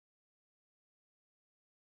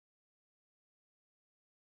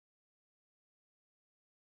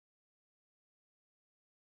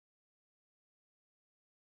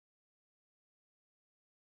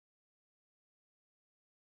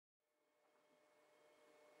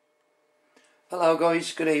Hello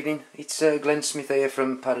guys, good evening. It's Glenn Smith here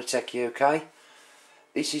from PARATECHUK UK.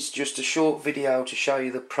 This is just a short video to show you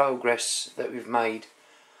the progress that we've made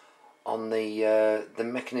on the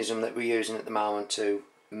mechanism that we're using at the moment to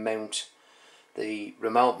mount the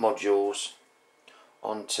remote modules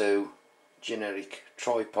onto generic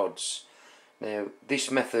tripods. Now this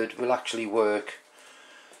method will actually work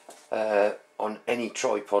on any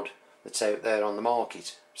tripod that's out there on the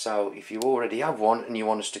market. So if you already have one and you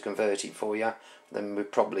want us to convert it for you, then we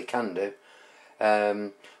probably can do.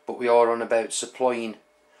 But we are on about supplying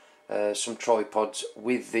some tripods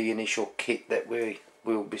with the initial kit that we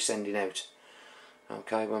will be sending out.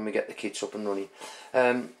 Okay, when we get the kits up and running.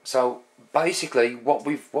 So basically, what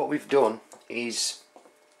we've done is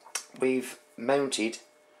we've mounted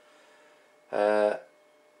a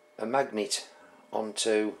magnet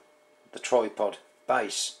onto the tripod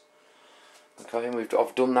base. Okay, and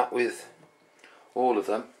I've done that with all of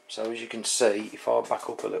them. So as you can see, if I back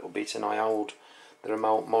up a little bit and I hold the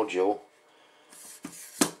remote module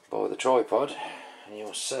by the tripod, and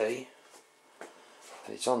you'll see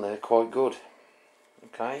that it's on there quite good.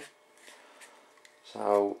 Okay,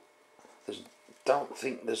 so don't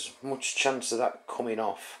think there's much chance of that coming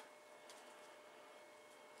off.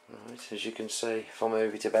 Right, as you can see, if I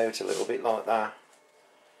move it about a little bit like that,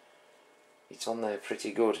 it's on there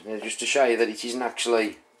pretty good. Now, just to show you that it isn't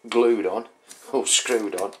actually glued on or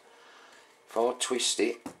screwed on, if I twist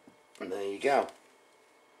it, and there you go.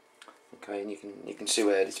 Okay, and you can see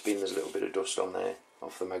where it's been. There's a little bit of dust on there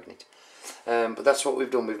off the magnet. But that's what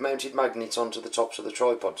we've done. We've mounted magnets onto the tops of the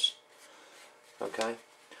tripods. Okay,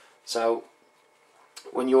 so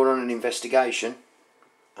when you're on an investigation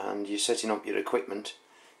and you're setting up your equipment,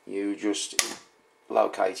 you just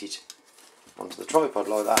locate it onto the tripod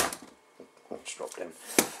like that. Let's drop down.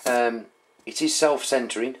 It is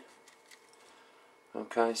self-centering.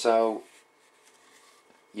 Okay, so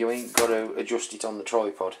you ain't got to adjust it on the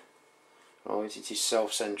tripod. Right, it is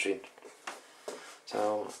self-centering.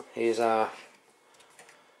 So here's our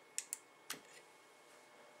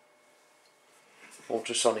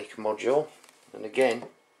ultrasonic module, and again,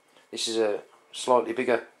 this is a slightly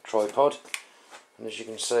bigger tripod. And as you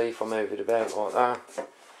can see, if I move it about like that,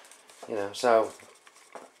 you know, so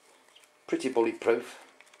pretty bulletproof.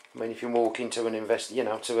 I mean, if you walk into an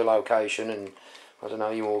to a location, and I don't know,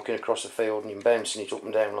 you're walking across a field and you're bouncing it up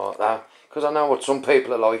and down like that, because I know what some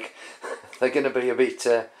people are like. They're going to be a bit,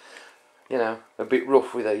 a bit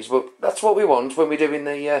rough with these. But that's what we want when we're doing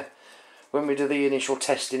when we do the initial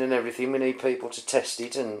testing and everything. We need people to test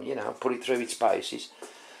it and put it through its paces.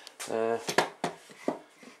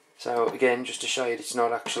 So again, just to show you, it's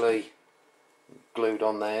not actually glued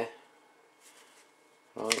on there.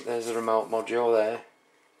 Right, there's the remote module there.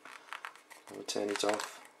 I'll turn it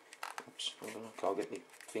off. Oops, hold on, I can't get my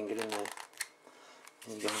finger in there.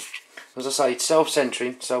 There you go. As I say, it's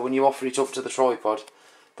self-centering, so when you offer it up to the tripod,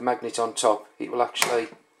 the magnet on top, it will actually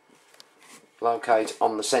locate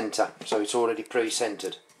on the centre, so it's already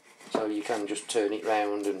pre-centred. So you can just turn it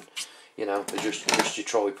round and adjust your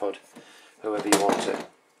tripod however you want it.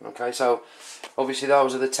 Okay, so obviously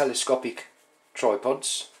those are the telescopic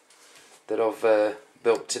tripods that I've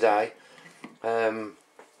built today.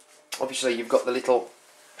 Obviously you've got the little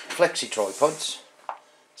flexi tripods,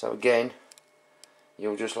 so again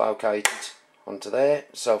you'll just locate it onto there,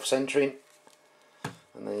 self-centering,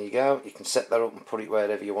 and there you go. You can set that up and put it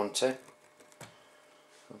wherever you want to.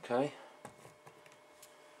 Okay,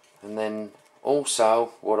 and then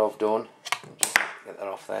also what I've done, just get that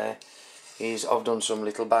off there, is I've done some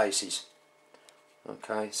little bases.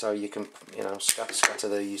 Okay, so you can scatter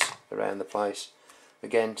these around the place.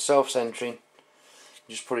 Again, self-centering,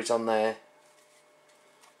 just put it on there,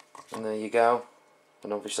 and there you go.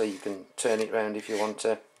 And obviously you can turn it round if you want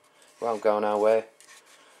to. It won't go nowhere,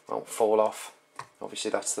 won't fall off. Obviously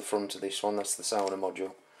that's the front of this one, that's the sonar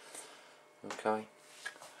module. Okay,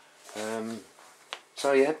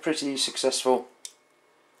 so yeah, pretty successful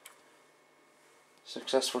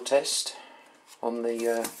test on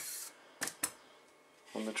the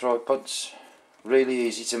tripods. Really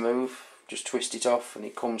easy to move, just twist it off and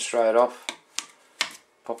it comes straight off.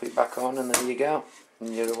 Pop it back on and there you go,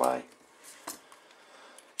 and you're away.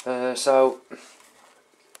 So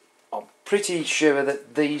I'm pretty sure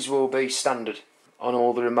that these will be standard on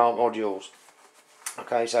all the remote modules.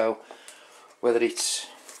 Okay, so whether it's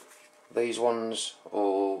these ones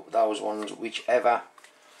or those ones, whichever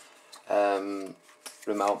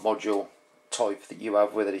remote module type that you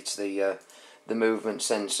have, whether it's the movement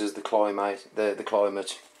sensors, the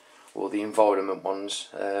climate or the environment ones.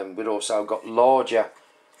 We've also got larger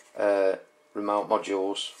remote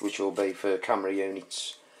modules which will be for camera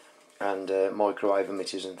units and microwave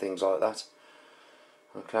emitters and things like that.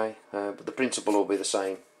 Okay, but the principle will be the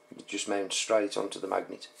same. You just mount straight onto the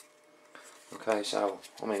magnet. Okay, so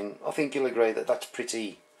I mean, I think you'll agree that that's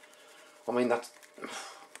pretty. I mean that's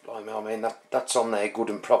on there good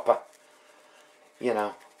and proper. You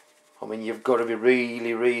know, I mean you've got to be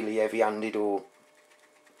really heavy-handed, or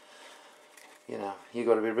you know, you've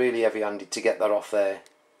got to be really heavy-handed to get that off there.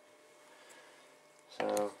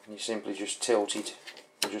 So you simply just tilt it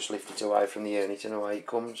and just lift it away from the unit, and away it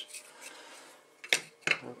comes.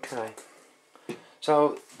 Okay,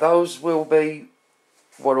 so those will be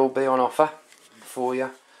what will be on offer for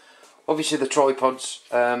you. Obviously the tripods,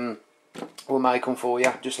 we'll make them for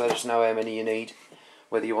you. Just let us know how many you need,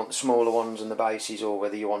 whether you want the smaller ones and the bases, or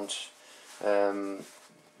whether you want the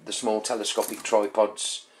small telescopic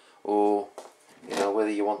tripods, or you know,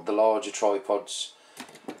 whether you want the larger tripods.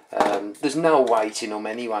 There's no weight in them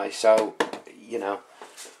anyway, so you know,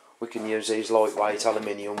 we can use these lightweight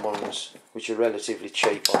aluminium ones, which are relatively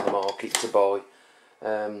cheap on the market to buy.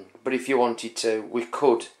 But if you wanted to, we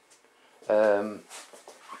could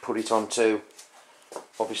put it onto,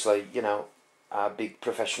 obviously, you know, our big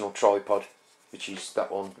professional tripod, which is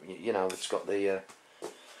that one, you know, it's got the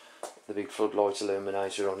big floodlight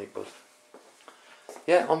illuminator on it. But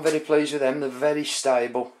yeah, I'm very pleased with them. They're very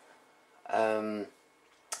stable.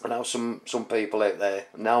 I know some people out there,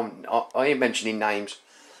 now I ain't mentioning names,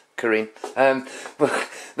 Corinne, but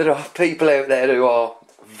there are people out there who are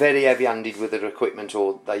very heavy-handed with their equipment,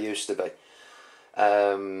 or they used to be.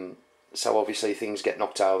 So obviously things get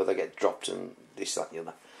knocked over, they get dropped, and this, that, and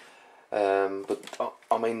the other. But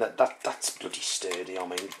I mean that's bloody sturdy. I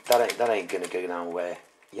mean that ain't gonna go nowhere.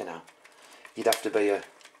 You know, you'd have to be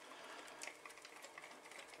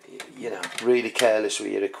you know, really careless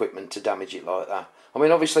with your equipment to damage it like that. I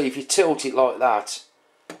mean, obviously if you tilt it like that,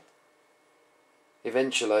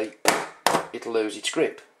 eventually it'll lose its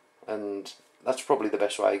grip, and that's probably the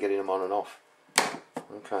best way of getting them on and off.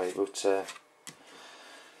 Okay, but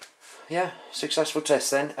yeah, successful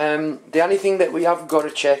test then. The only thing that we have got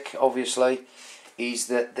to check, obviously, is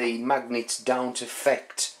that the magnets don't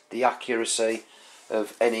affect the accuracy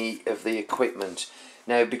of any of the equipment.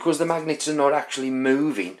 Now, because the magnets are not actually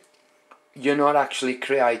moving, you're not actually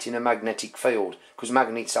creating a magnetic field, because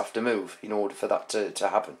magnets have to move in order for that to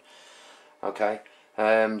happen. Okay,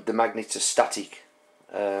 the magnets are static.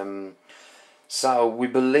 So we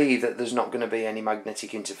believe that there's not going to be any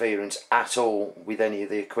magnetic interference at all with any of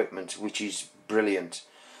the equipment, which is brilliant.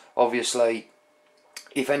 Obviously,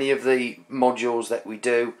 if any of the modules that we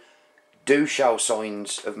do show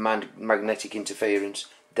signs of magnetic interference,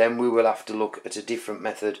 then we will have to look at a different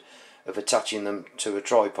method of attaching them to a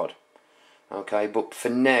tripod. Okay, but for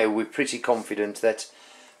now we're pretty confident that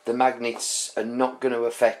the magnets are not going to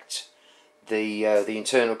affect the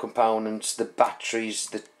internal components, the batteries,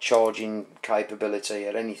 the charging capability,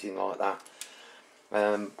 or anything like that.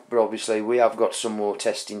 But obviously we have got some more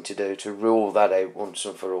testing to do to rule that out once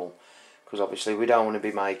and for all, because obviously we don't want to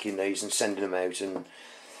be making these and sending them out, and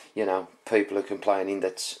you know, people are complaining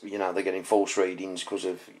that, you know, they're getting false readings because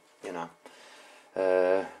of, you know,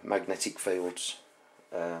 magnetic fields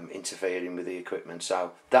interfering with the equipment.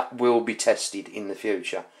 So that will be tested in the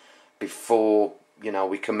future before, you know,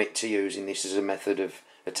 we commit to using this as a method of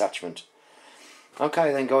attachment.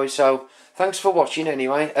 Okay then guys, so thanks for watching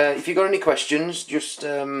anyway. If you've got any questions, just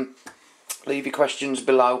leave your questions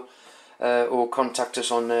below, or contact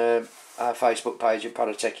us on our Facebook page at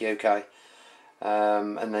PARATECHUK UK.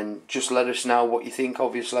 And then just let us know what you think.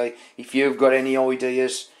 Obviously, if you've got any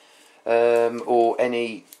ideas or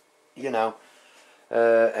any, you know,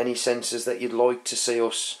 any sensors that you'd like to see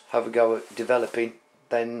us have a go at developing,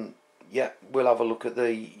 then yeah, we'll have a look at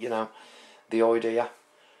the, you know, the idea,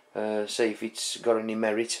 see if it's got any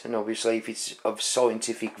merit, and obviously if it's of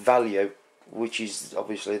scientific value, which is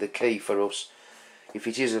obviously the key for us. If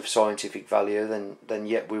it is of scientific value, then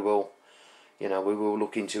yeah, we will, you know, we will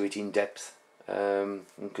look into it in depth. And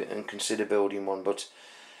consider building one. But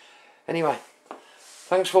anyway,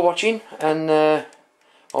 thanks for watching, and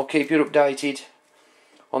I'll keep you updated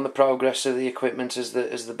on the progress of the equipment as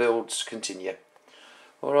the builds continue.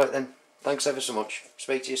 Alright then, thanks ever so much.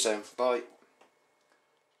 Speak to you soon. Bye.